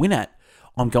strategy to win at,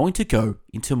 I'm going to go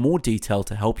into more detail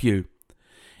to help you.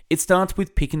 It starts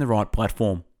with picking the right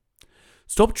platform.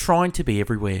 Stop trying to be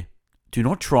everywhere. Do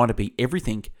not try to be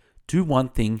everything. Do one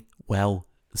thing well.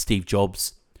 Steve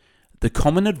Jobs. The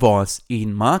common advice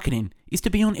in marketing is to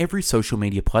be on every social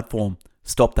media platform.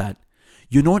 Stop that.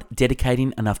 You're not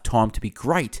dedicating enough time to be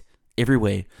great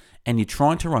everywhere, and you're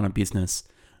trying to run a business,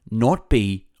 not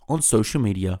be on social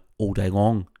media all day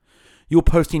long. You're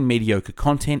posting mediocre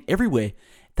content everywhere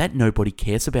that nobody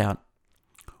cares about.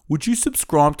 Would you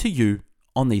subscribe to you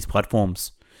on these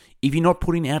platforms? If you're not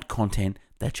putting out content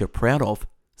that you're proud of,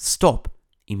 stop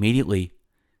immediately.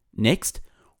 Next,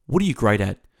 what are you great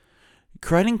at?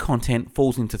 Creating content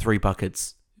falls into 3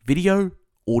 buckets: video,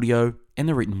 audio, and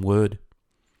the written word.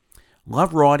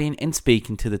 Love writing and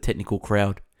speaking to the technical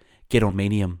crowd. Get on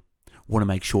Medium. Want to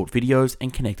make short videos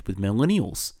and connect with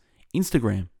millennials?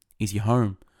 Instagram is your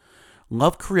home.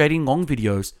 Love creating long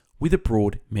videos with a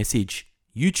broad message.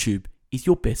 YouTube is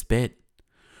your best bet.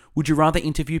 Would you rather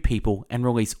interview people and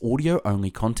release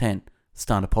audio-only content?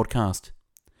 Start a podcast.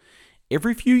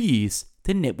 Every few years,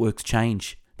 the networks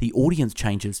change. The audience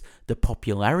changes. The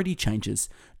popularity changes.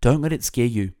 Don't let it scare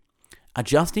you.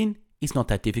 Adjusting is not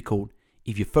that difficult.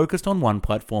 If you're focused on one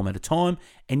platform at a time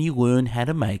and you learn how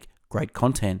to make great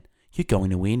content, you're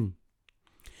going to win.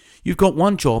 You've got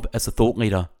one job as a thought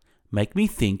leader. Make me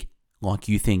think like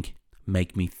you think.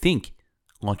 Make me think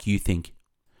like you think.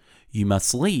 You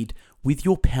must lead with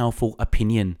your powerful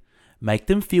opinion. Make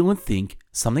them feel and think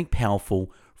something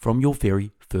powerful from your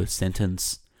very first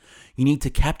sentence. You need to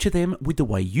capture them with the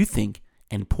way you think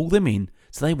and pull them in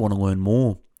so they want to learn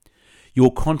more.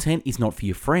 Your content is not for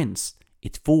your friends,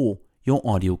 it's for your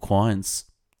ideal clients.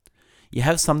 You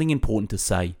have something important to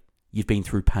say. You've been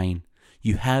through pain.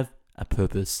 You have a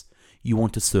purpose. You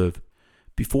want to serve.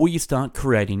 Before you start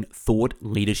creating thought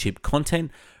leadership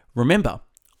content, remember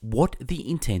what the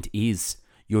intent is.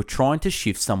 You're trying to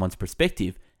shift someone's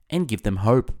perspective and give them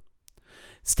hope.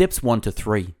 Steps 1 to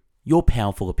 3. Your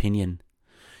powerful opinion.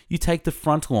 You take the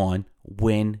front line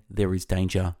when there is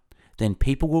danger. Then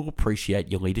people will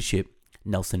appreciate your leadership.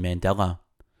 Nelson Mandela.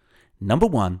 Number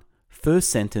 1. First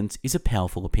sentence is a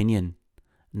powerful opinion.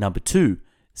 Number 2.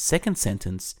 Second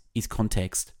sentence is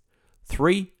context.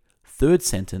 3. Third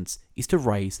sentence is to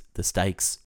raise the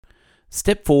stakes.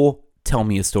 Step 4. Tell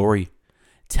me a story.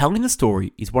 Telling a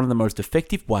story is one of the most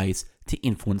effective ways to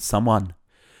influence someone.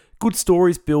 Good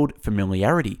stories build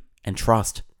familiarity and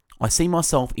trust. I see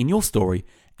myself in your story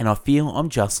and I feel I'm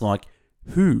just like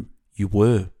who you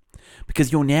were.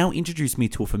 Because you'll now introduce me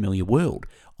to a familiar world,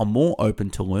 I'm more open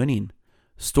to learning.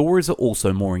 Stories are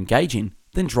also more engaging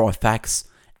than dry facts,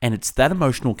 and it's that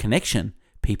emotional connection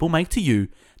people make to you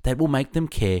that will make them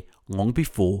care long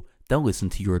before they'll listen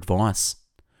to your advice.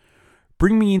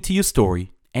 Bring me into your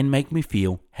story and make me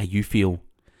feel how you feel.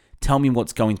 Tell me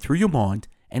what's going through your mind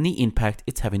and the impact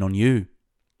it's having on you.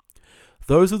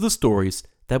 Those are the stories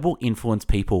that will influence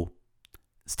people.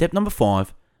 Step number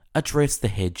 5, address the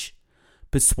hedge.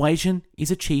 Persuasion is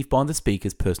achieved by the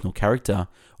speaker's personal character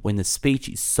when the speech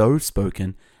is so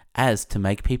spoken as to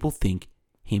make people think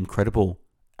him credible.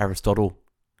 Aristotle.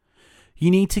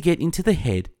 You need to get into the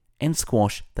head and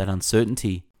squash that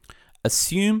uncertainty.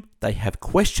 Assume they have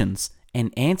questions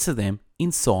and answer them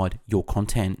inside your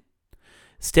content.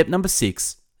 Step number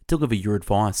 6, deliver your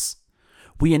advice.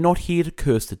 We are not here to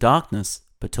curse the darkness,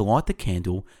 but to light the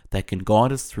candle that can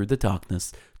guide us through the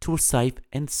darkness to a safe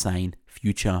and sane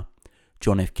future.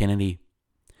 John F. Kennedy.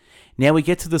 Now we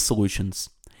get to the solutions.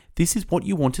 This is what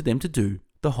you wanted them to do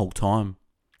the whole time.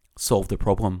 Solve the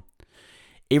problem.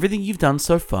 Everything you've done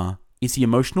so far is the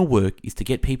emotional work is to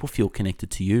get people feel connected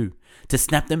to you, to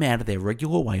snap them out of their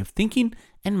regular way of thinking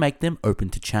and make them open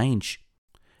to change.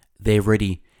 They're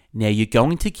ready. Now you're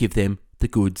going to give them the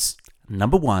goods.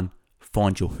 Number 1,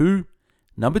 find your who.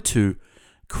 Number 2,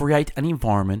 create an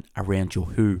environment around your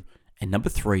who. And number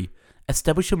 3,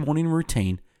 establish a morning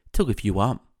routine to lift you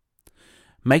up.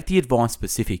 Make the advice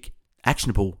specific,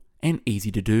 actionable, and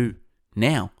easy to do.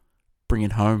 Now, bring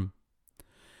it home.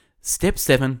 Step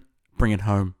 7, bring it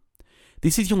home.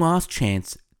 This is your last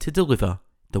chance to deliver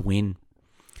the win.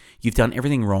 You've done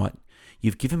everything right.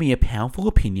 You've given me a powerful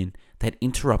opinion that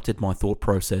interrupted my thought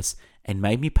process and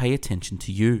made me pay attention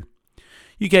to you.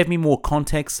 You gave me more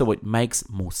context so it makes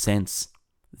more sense.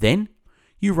 Then,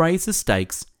 you raised the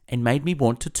stakes and made me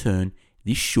want to turn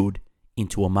this should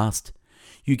into a must.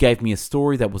 You gave me a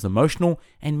story that was emotional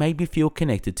and made me feel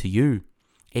connected to you.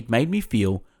 It made me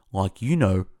feel like you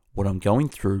know what I'm going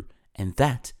through and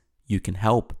that you can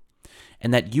help.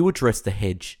 And that you addressed the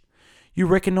hedge. You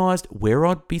recognized where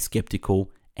I'd be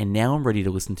skeptical and now I'm ready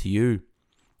to listen to you.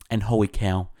 And holy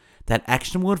cow, that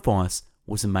actionable advice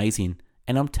was amazing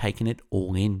and I'm taking it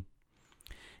all in.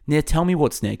 Now tell me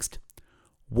what's next.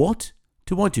 What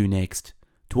do I do next?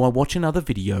 Do I watch another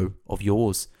video of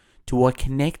yours? Do I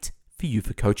connect for you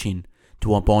for coaching?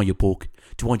 Do I buy your book?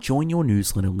 Do I join your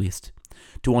newsletter list?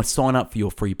 Do I sign up for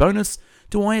your free bonus?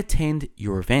 Do I attend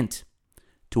your event?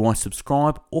 Do I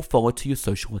subscribe or follow to your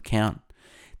social account?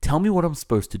 Tell me what I'm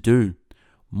supposed to do.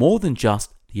 More than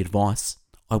just the advice.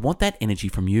 I want that energy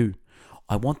from you.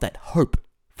 I want that hope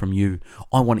from you.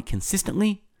 I want it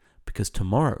consistently because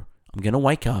tomorrow I'm going to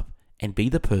wake up and be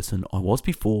the person I was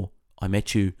before I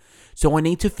met you. So I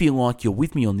need to feel like you're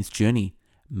with me on this journey.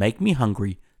 Make me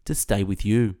hungry to stay with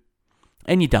you.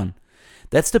 And you're done.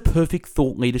 That's the perfect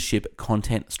thought leadership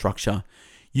content structure.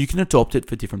 You can adopt it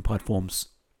for different platforms.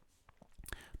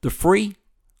 The free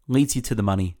leads you to the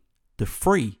money. The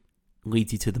free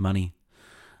leads you to the money.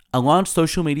 A large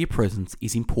social media presence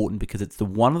is important because it's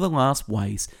one of the last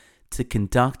ways to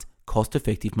conduct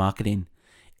cost-effective marketing.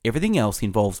 Everything else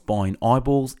involves buying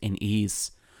eyeballs and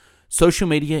ears. Social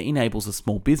media enables a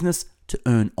small business to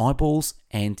earn eyeballs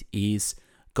and ears.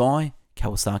 Guy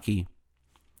Kawasaki.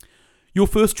 Your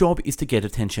first job is to get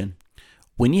attention.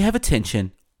 When you have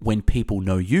attention, when people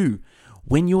know you,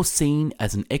 When you're seen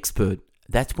as an expert,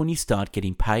 that's when you start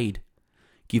getting paid.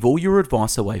 Give all your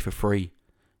advice away for free.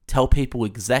 Tell people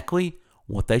exactly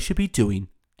what they should be doing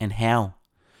and how.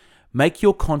 Make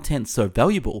your content so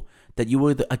valuable that you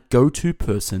are a go-to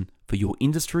person for your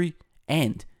industry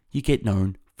and you get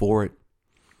known for it.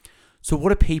 So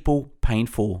what are people paying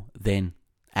for then?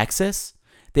 Access?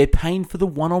 They're paying for the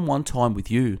one-on-one time with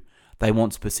you. They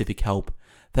want specific help.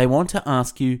 They want to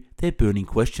ask you their burning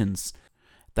questions.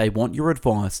 They want your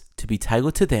advice to be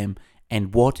tailored to them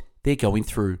and what they're going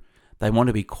through. They want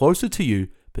to be closer to you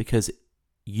because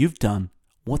you've done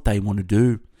what they want to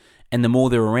do. And the more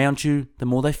they're around you, the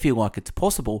more they feel like it's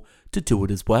possible to do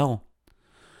it as well.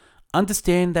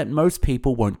 Understand that most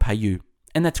people won't pay you,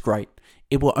 and that's great.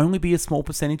 It will only be a small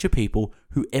percentage of people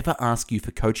who ever ask you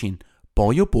for coaching,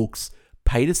 buy your books,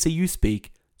 pay to see you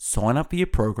speak, sign up for your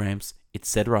programs,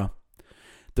 etc.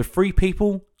 The free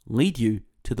people lead you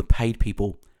to the paid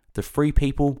people. The free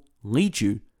people lead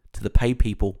you to the paid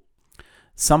people.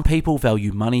 Some people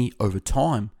value money over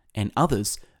time, and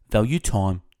others value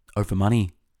time over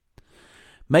money.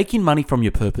 Making money from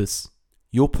your purpose.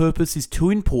 Your purpose is too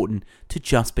important to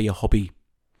just be a hobby.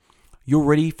 You're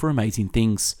ready for amazing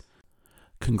things.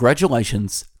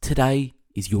 Congratulations, today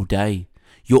is your day.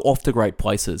 You're off to great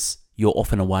places. You're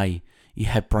off and away. You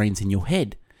have brains in your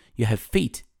head. You have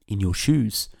feet in your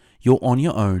shoes. You're on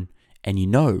your own and you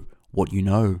know what you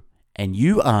know. And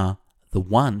you are the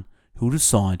one who'll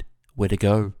decide where to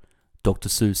go. Dr.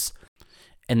 Seuss.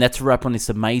 And that's a wrap on this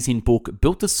amazing book,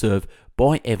 Built to Serve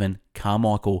by Evan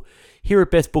Carmichael. Here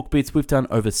at Best Book Bits, we've done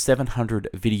over 700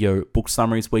 video book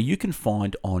summaries where you can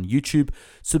find on YouTube.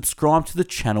 Subscribe to the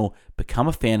channel, become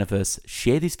a fan of us,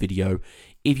 share this video.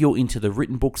 If you're into the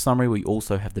written book summary, we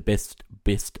also have the Best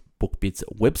Book Bits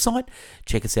website.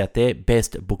 Check us out there,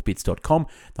 bestbookbits.com,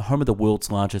 the home of the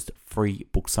world's largest free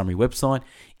book summary website.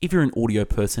 If you're an audio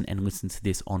person and listen to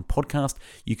this on podcast,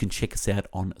 you can check us out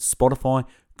on Spotify,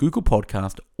 Google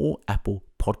Podcast, or Apple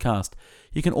Podcast.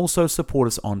 You can also support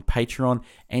us on Patreon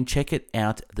and check it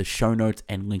out, the show notes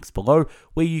and links below,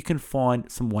 where you can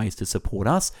find some ways to support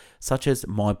us, such as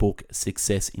my book,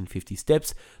 Success in 50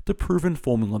 Steps, the proven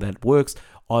formula that works.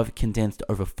 I've condensed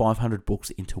over 500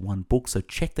 books into one book, so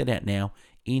check that out now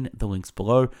in the links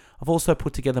below. I've also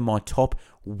put together my top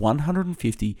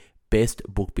 150 best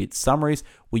book bit summaries,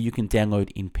 where you can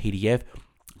download in PDF.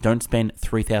 Don't spend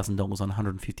 $3,000 on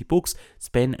 150 books.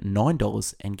 Spend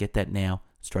 $9 and get that now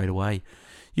straight away.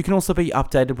 You can also be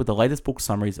updated with the latest book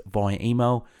summaries via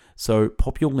email. So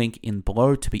pop your link in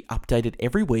below to be updated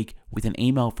every week with an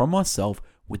email from myself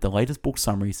with the latest book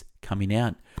summaries coming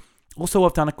out. Also,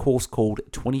 I've done a course called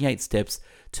 28 Steps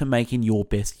to Making Your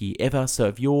Best Year Ever. So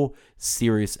if you're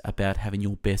serious about having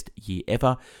your best year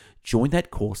ever, join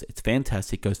that course. It's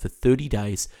fantastic. It goes for 30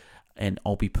 days and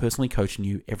I'll be personally coaching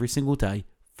you every single day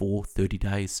for 30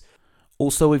 days.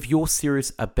 Also, if you're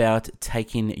serious about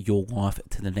taking your life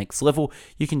to the next level,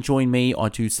 you can join me. I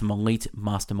do some elite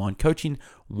mastermind coaching,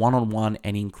 one-on-one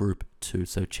and in group too,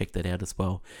 so check that out as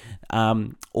well.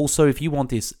 Also, if you want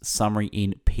this summary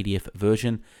in PDF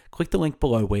version, click the link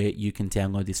below where you can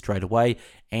download this straight away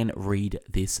and read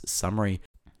this summary.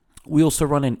 We also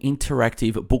run an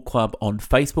interactive book club on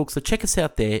Facebook, so check us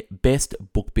out there, Best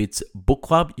Book Bits Book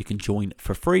Club. You can join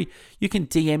for free. You can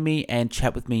DM me and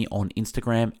chat with me on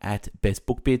Instagram at Best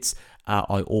Book Bits. I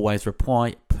always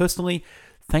reply personally.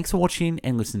 Thanks for watching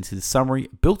and listening to the summary,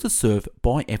 Built to Serve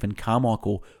by Evan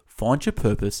Carmichael. Find your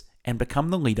purpose and become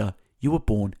the leader you were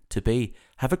born to be.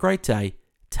 Have a great day.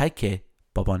 Take care.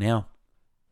 Bye-bye now.